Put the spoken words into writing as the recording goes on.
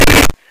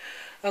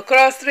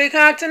Across three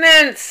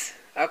continents.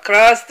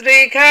 Across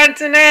three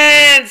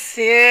continents.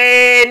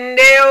 And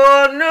they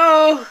all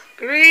know.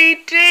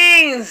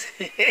 Greetings.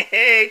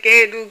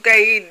 Kedu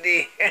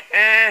kaidi.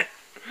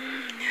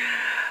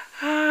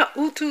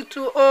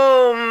 Ututu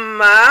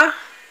oma.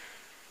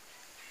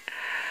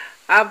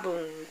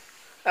 Abum.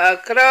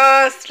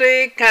 Across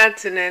three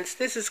continents.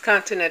 This is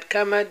Continent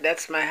Kama.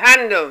 That's my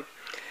handle.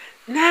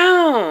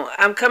 Now,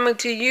 I'm coming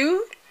to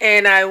you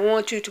and I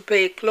want you to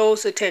pay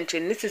close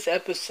attention. This is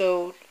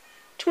episode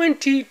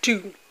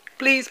 22.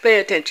 Please pay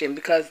attention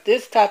because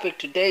this topic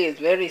today is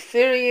very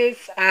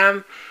serious.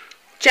 I'm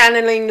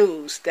channeling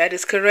news. That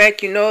is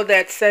correct. You know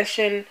that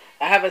session.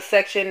 I have a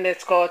section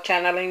that's called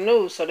channeling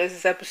news. So this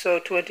is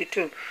episode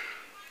 22.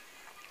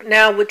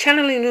 Now, with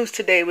channeling news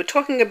today, we're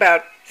talking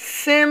about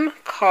SIM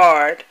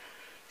card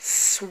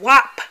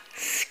swap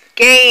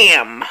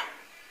scam.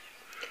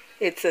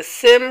 It's a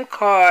SIM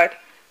card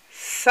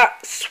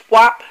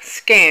swap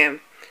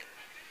scam.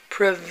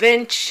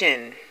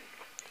 Prevention.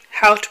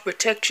 How to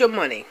protect your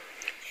money.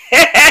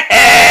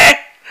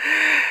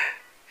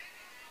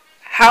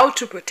 How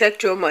to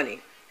protect your money.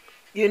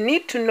 You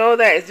need to know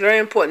that it's very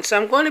important. So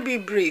I'm going to be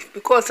brief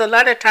because a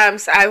lot of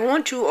times I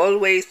want you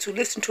always to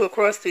listen to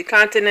Across the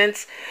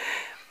Continents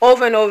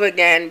over and over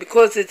again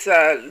because it's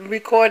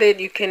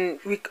recorded. You can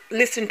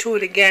listen to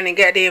it again and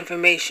get the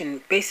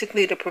information.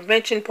 Basically, the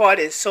prevention part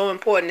is so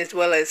important as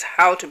well as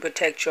how to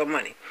protect your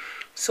money.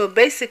 So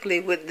basically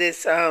with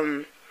this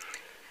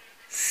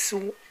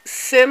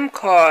SIM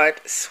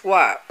card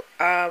swap,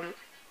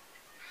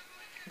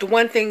 the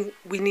one thing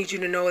we need you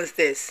to know is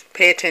this.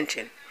 Pay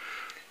attention.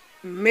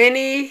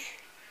 Many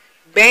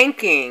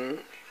banking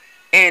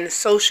and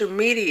social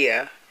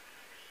media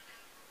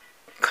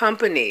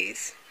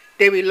companies,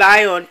 they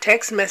rely on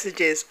text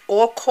messages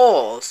or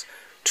calls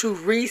to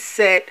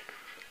reset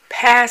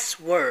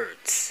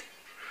passwords.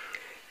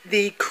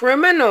 The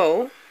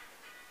criminal,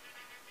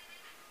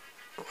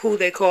 who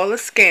they call a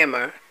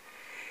scammer,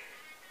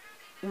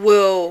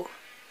 will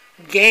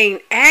gain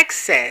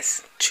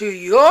access to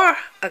your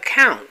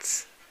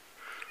accounts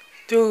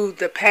through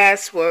the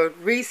password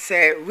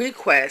reset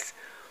request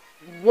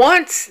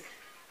once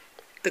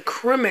the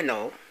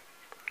criminal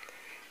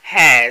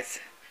has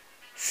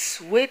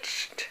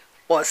switched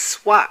or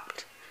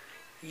swapped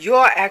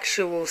your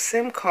actual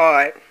SIM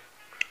card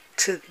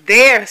to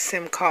their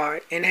SIM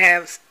card and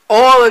have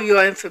all of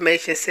your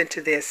information sent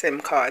to their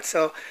SIM card.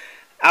 So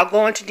I'll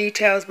go into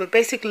details, but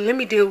basically let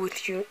me deal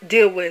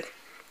with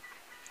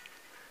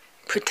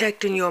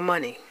protecting your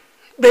money.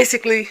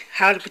 Basically,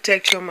 how to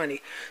protect your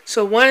money.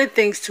 So one of the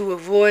things to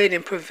avoid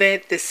and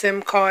prevent the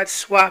SIM card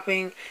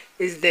swapping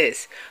is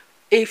this.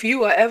 If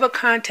you are ever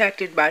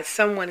contacted by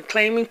someone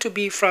claiming to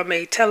be from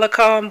a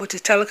telecom, which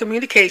is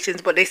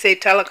telecommunications, but they say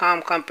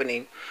telecom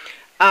company,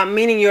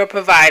 meaning your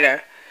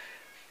provider,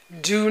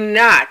 do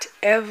not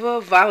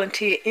ever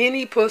volunteer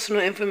any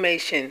personal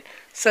information,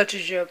 such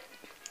as your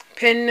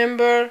PIN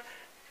number.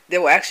 They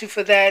will ask you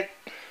for that.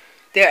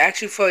 They'll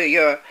ask you for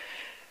your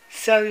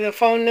cellular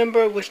phone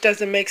number, which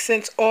doesn't make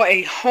sense, or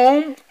a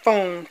home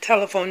phone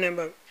telephone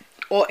number,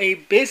 or a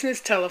business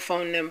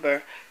telephone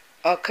number.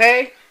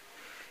 Okay?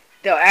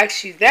 They'll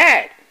ask you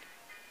that,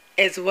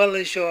 as well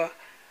as your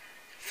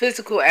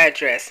physical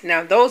address.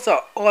 Now, those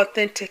are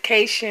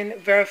authentication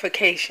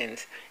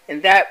verifications,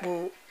 and that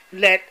will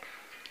let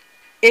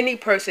any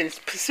person,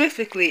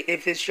 specifically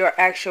if it's your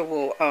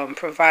actual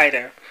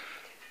provider,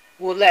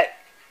 will let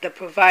the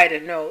provider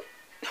know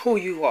who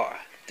you are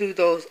through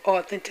those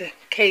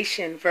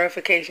authentication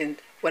verifications,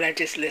 what I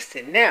just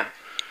listed. Now,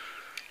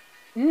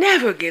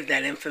 never give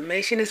that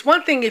information. It's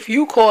one thing if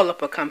you call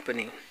up a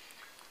company.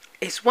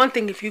 It's one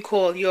thing if you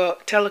call your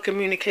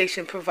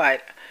telecommunication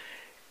provider.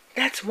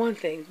 That's one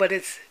thing, but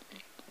it's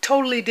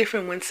totally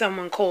different when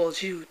someone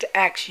calls you to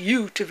ask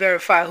you to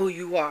verify who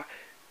you are.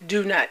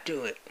 Do not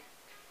do it.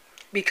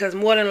 Because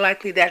more than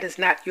likely that is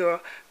not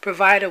your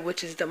provider,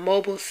 which is the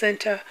mobile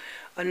center.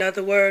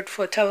 Another word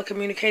for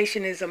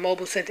telecommunication is a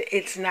mobile center.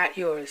 It's not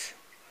yours.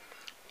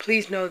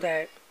 Please know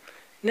that.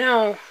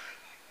 Now,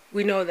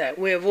 we know that.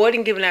 We're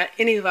avoiding giving out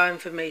any of our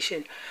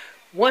information.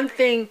 One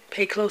thing,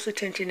 pay close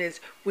attention, is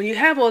when you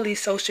have all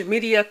these social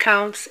media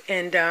accounts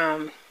and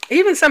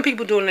even some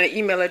people doing an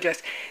email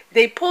address,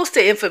 they post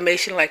the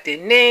information like their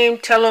name,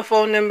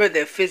 telephone number,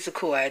 their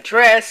physical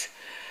address.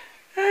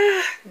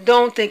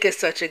 Don't think it's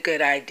such a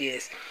good idea.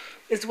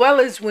 As well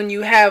as when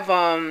you have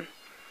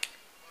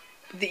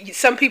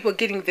some people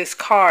getting this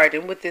card,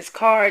 and with this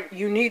card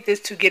you need this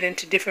to get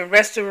into different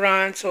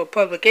restaurants or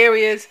public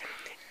areas,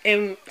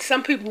 and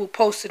some people will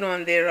post it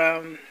on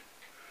their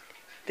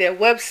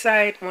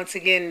website, once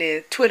again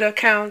their Twitter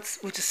accounts,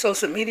 which is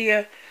social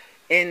media,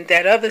 and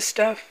that other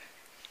stuff.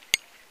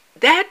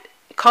 That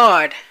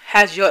card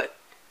has your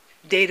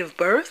date of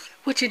birth,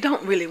 which you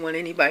don't really want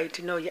anybody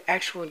to know your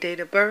actual date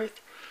of birth,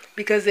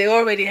 because they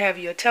already have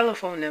your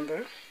telephone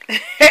number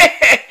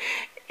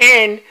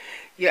and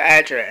your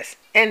address.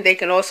 And they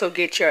can also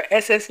get your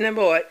SS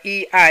number or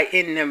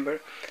EIN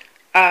number.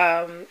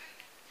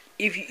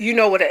 If you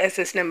know what an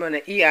SS number and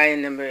an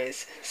EIN number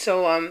is.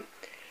 So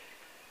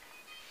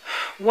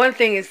one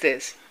thing is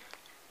this.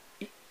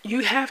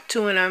 You have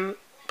to, and I'm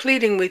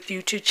pleading with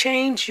you, to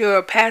change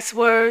your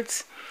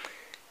passwords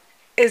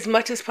as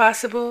much as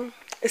possible,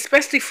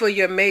 especially for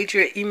your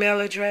major email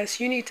address.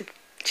 You need to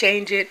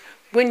change it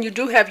when you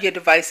do have your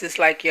devices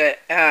like your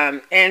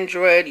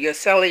Android, your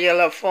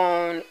cellular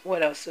phone.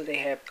 What else do they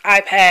have?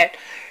 iPad.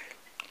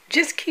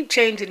 Just keep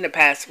changing the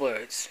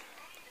passwords.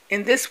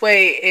 In this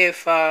way,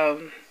 if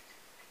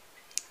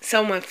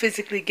someone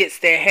physically gets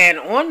their hand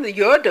on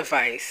your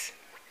device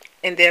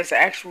and there's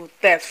actual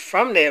theft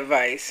from their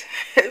device,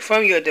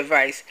 from your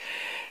device,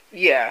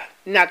 yeah,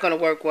 not going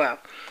to work well.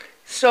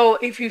 So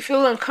if you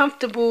feel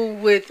uncomfortable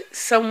with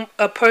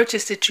a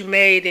purchase that you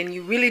made and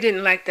you really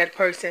didn't like that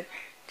person,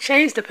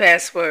 change the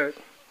password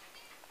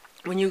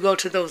when you go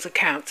to those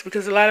accounts,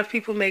 because a lot of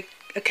people make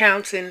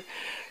accounts and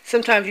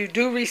sometimes you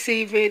do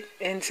receive it,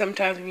 and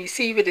sometimes when you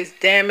receive it, it's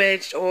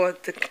damaged, or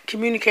the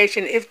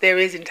communication, if there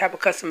is any type of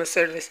customer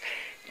service,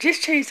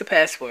 just change the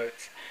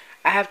passwords.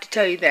 I have to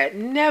tell you that.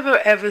 Never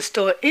ever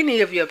store any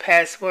of your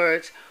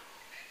passwords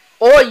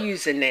or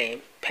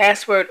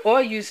password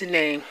or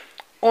username,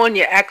 on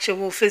your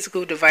actual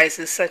physical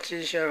devices, such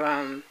as your,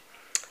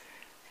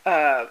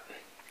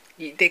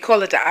 they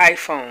call it the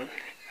iPhone,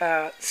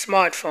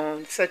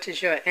 smartphone, such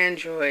as your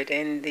Android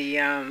and the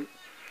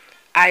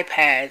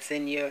iPads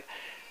and your,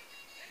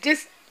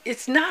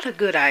 it's not a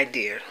good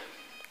idea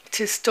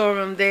to store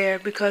them there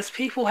because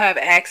people have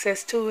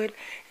access to it,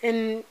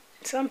 and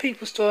some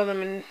people store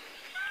them in,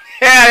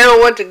 I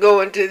don't want to go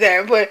into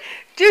that, but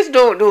just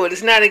don't do it.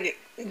 It's not a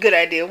good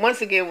idea.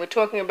 Once again, we're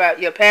talking about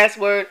your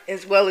password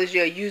as well as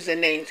your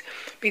usernames,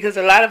 because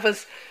a lot of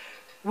us,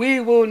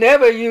 we will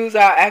never use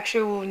our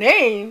actual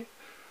name.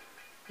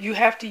 You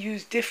have to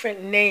use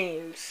different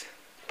names,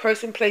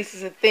 person,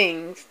 places, and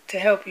things to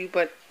help you,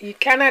 but you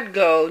cannot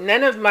go,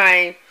 none of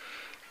my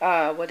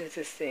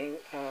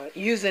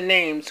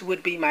usernames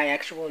would be my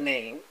actual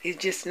name. It's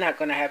just not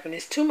going to happen.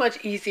 It's too much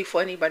easy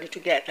for anybody to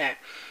get that.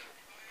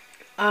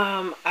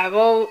 I've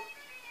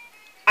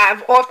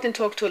often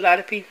talked to a lot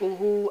of people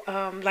who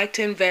like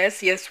to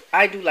invest. Yes,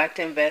 I do like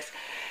to invest.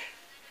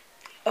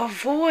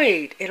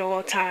 Avoid at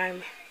all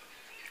time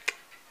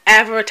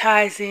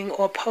advertising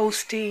or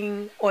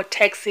posting or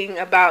texting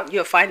about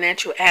your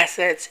financial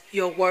assets,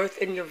 your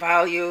worth and your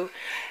value,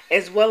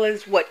 as well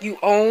as what you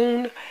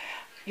own,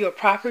 your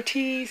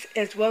properties,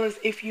 as well as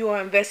if you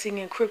are investing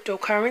in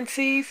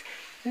cryptocurrencies.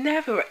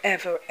 Never,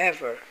 ever,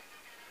 ever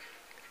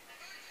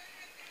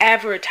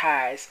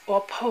advertise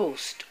or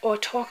post or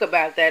talk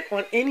about that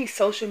on any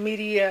social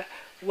media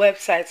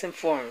websites and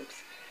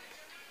forums.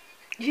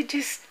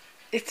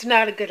 It's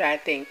not a good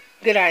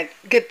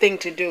thing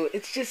to do.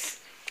 It's just,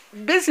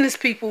 business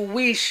people,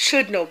 we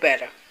should know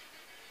better.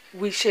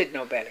 We should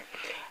know better.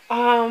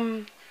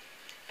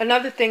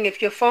 Another thing,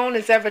 if your phone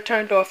is ever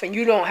turned off and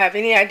you don't have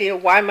any idea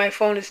why my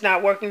phone is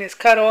not working, it's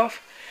cut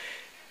off,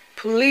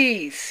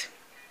 please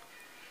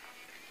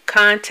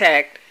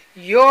contact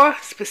your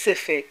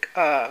specific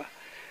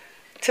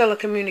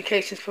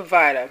telecommunications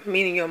provider,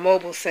 meaning your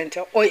mobile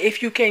center, or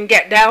if you can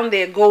get down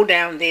there, go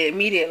down there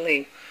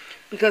immediately,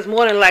 because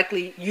more than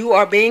likely you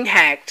are being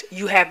hacked.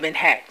 You have been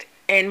hacked,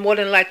 and more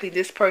than likely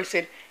this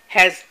person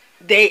at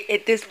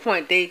this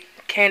point, they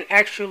can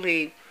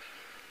actually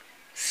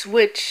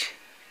switch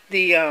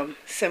the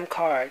SIM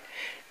card.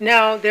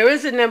 Now, there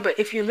is a number,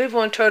 if you live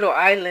on Turtle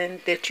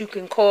Island, that you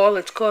can call.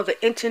 It's called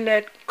the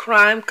Internet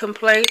Crime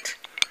Complaint.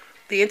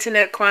 The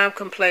Internet Crime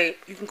Complaint.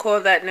 You can call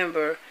that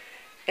number,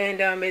 and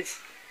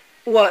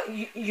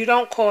you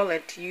don't call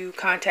it. You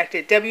contact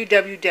it.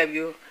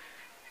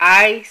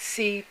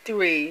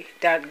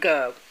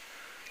 www.ic3.gov.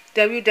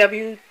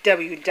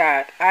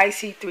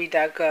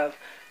 www.ic3.gov.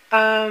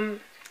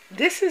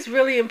 This is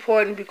really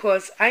important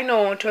because I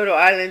know on Turtle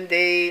Island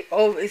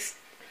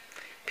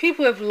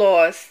people have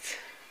lost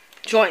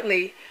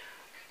jointly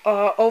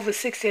over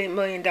 $68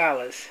 million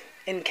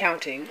and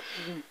counting.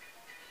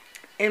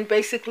 And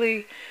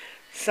basically,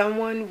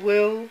 someone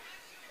will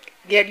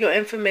get your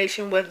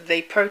information, whether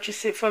they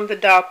purchase it from the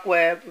dark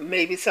web,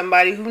 maybe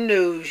somebody who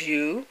knows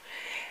you,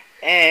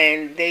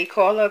 and they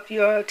call up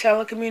your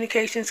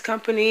telecommunications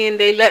company and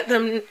they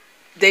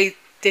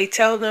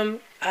tell them,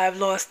 I've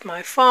lost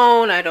my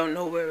phone, I don't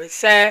know where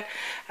it's at,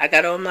 I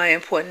got all my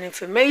important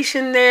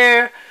information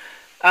there,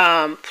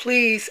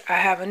 please, I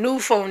have a new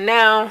phone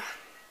now,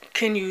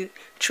 can you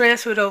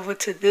transfer it over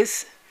to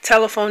this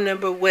telephone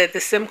number where the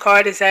SIM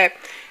card is at?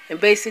 And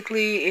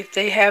basically, if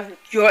they have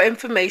your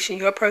information,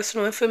 your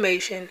personal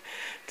information,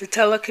 the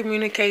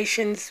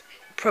telecommunications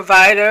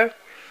provider,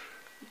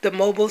 the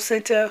mobile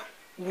center,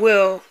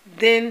 will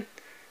then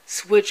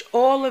switch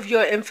all of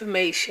your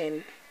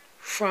information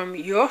from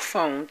your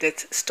phone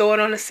that's stored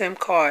on a SIM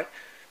card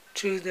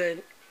to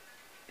the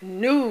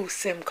new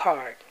SIM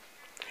card.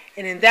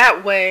 And in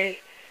that way,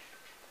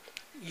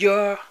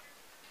 your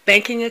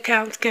banking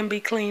accounts can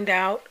be cleaned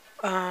out.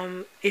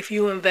 If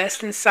you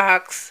invest in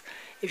stocks,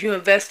 if you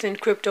invest in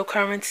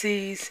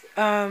cryptocurrencies,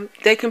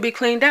 they can be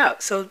cleaned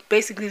out. So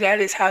basically, that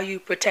is how you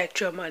protect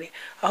your money.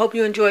 I hope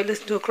you enjoyed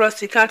listening to Across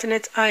Three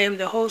Continents. I am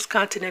the host,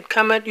 Continent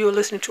Comet. You are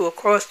listening to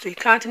Across Three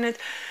Continents.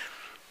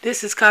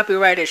 This is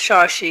copyrighted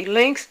Shashi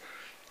Links,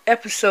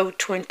 episode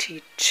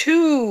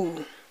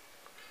 22.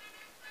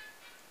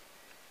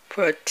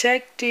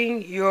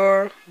 Protecting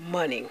your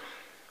money.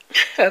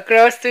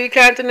 Across three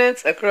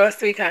continents, across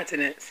three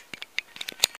continents.